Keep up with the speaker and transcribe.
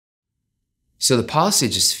So the policy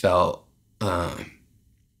just felt,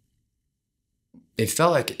 it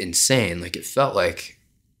felt like insane. Like it felt like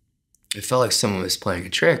someone was playing a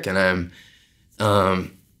trick. And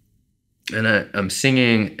I'm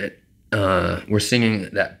singing. We're singing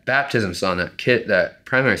that baptism song, that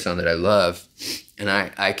primary song that I love, and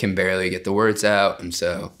I can barely get the words out. And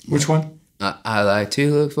so, which one? I like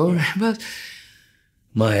to look for rainbows.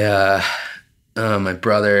 My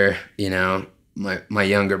brother, my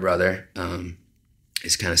younger brother,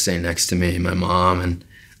 is kind of sitting next to me, my mom, and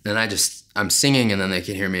I'm singing, and then they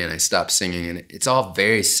can hear me, and I stop singing, and it's all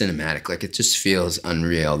very cinematic. Like it just feels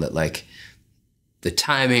unreal that like the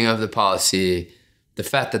timing of the policy, the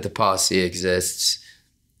fact that the policy exists,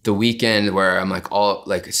 the weekend where I'm like all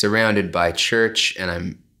like surrounded by church and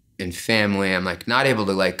I'm in family, I'm like not able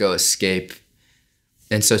to like go escape.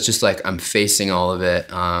 And so it's just like I'm facing all of it.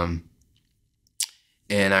 And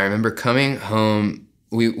I remember coming home,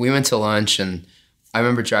 we went to lunch, and I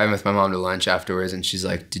remember driving with my mom to lunch afterwards, and she's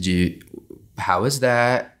like, how was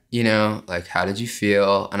that? Like, how did you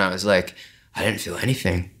feel? And I was like, I didn't feel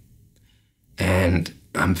anything. And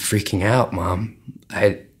I'm freaking out, Mom.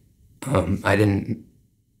 I didn't,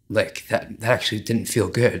 like, that actually didn't feel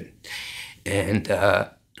good. And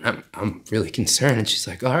I'm really concerned. And she's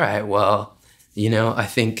like, all right, well, I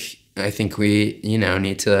think we,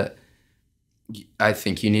 need to, I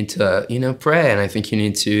think you need to, pray. And I think you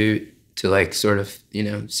need to like sort of,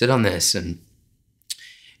 sit on this. And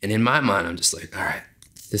in my mind, I'm just like, all right,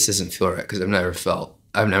 this doesn't feel right. Cause I've never felt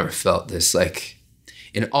this, like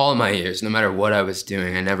in all my years, no matter what I was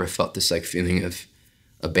doing, I never felt this like feeling of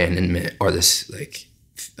abandonment or this like,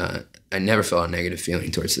 I never felt a negative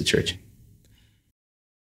feeling towards the church.